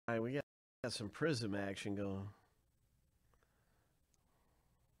we got some Prizm action going.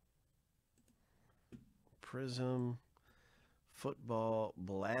 Prizm Football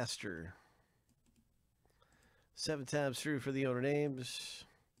Blaster. 7 times through for the owner names.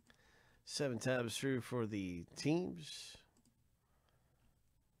 7 times through for the teams.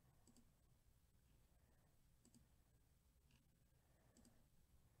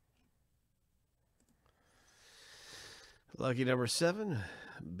 Lucky number 7.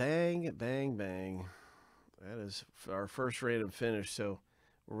 Bang, bang, bang. That is our first random finish. So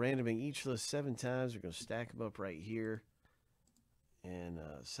we're randoming each list 7 times. We're going to stack them up right here. And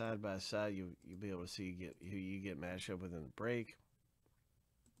side by side, you'll be able to see who you get matched up with in the break.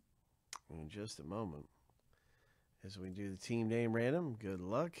 In just a moment. As we do the team name random, good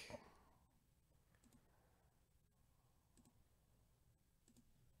luck.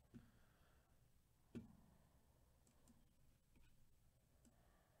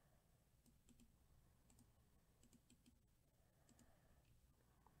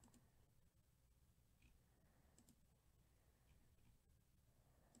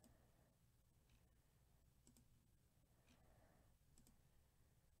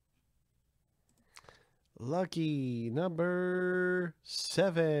 Lucky number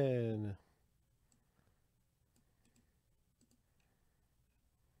 7.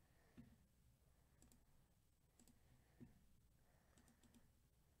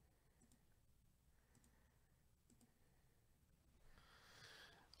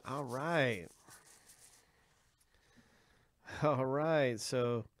 All right. All right.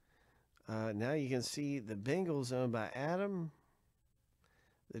 So now you can see the Bengals owned by Adam.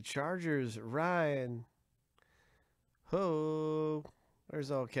 The Chargers, Ryan. Ho.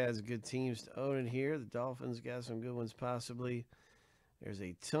 There's all kinds of good teams to own in here. The Dolphins got some good ones possibly. There's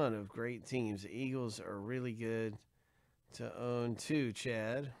a ton of great teams. The Eagles are really good to own too,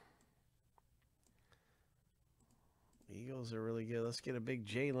 Chad. The Eagles are really good. Let's get a big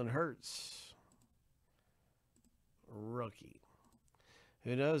Jalen Hurts. Rookie.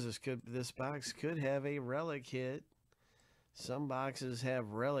 Who knows? This box could have a relic hit. Some boxes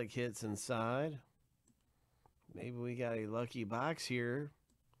have relic hits inside. Maybe we got a lucky box here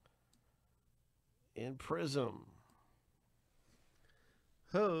in Prizm.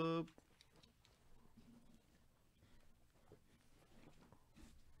 Hope.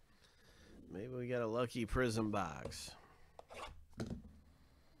 Maybe we got a lucky Prizm box.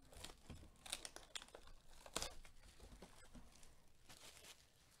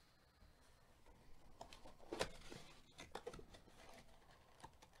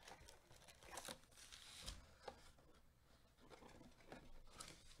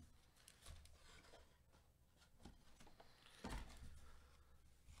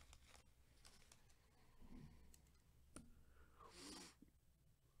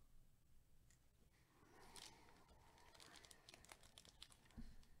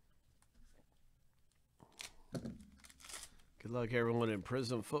 Good luck, everyone, in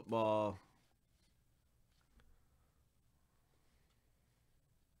Prizm football.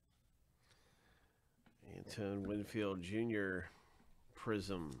 Antoine Winfield Jr.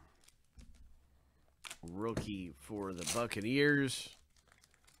 Prizm. Rookie for the Buccaneers.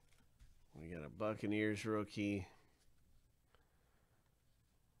 We got a Buccaneers rookie.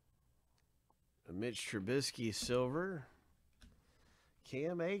 A Mitch Trubisky silver.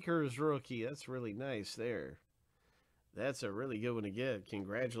 Cam Akers rookie. That's really nice there. That's a really good one to get.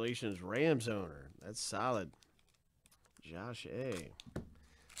 Congratulations, Rams owner. That's solid. Josh A.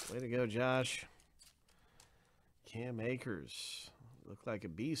 Way to go, Josh. Cam Akers. Looked like a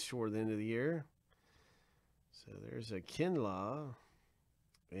beast toward the end of the year. So there's a Kinlaw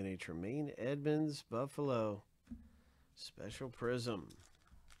and a Tremaine Edmonds Buffalo special Prizm.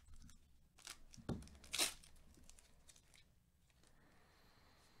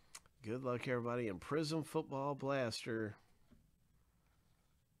 Good luck, everybody, in Prizm Football Blaster.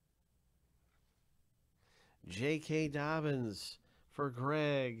 J.K. Dobbins for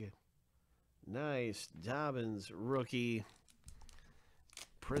Greg. Nice. Dobbins rookie.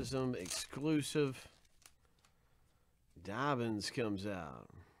 Prizm exclusive. Dobbins comes out.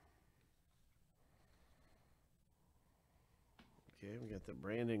 Okay, we got the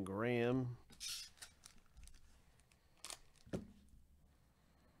Brandon Graham.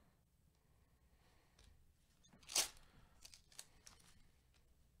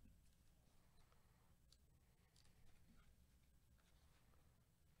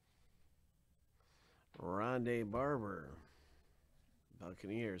 Rondé Barber,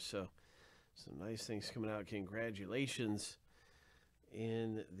 Buccaneers. So some nice things coming out. Congratulations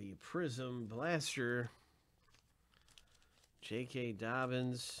in the Prizm Blaster. J.K.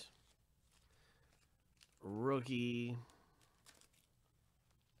 Dobbins, rookie.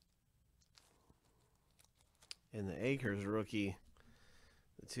 And the Akers rookie.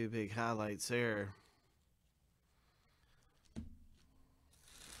 The two big highlights there.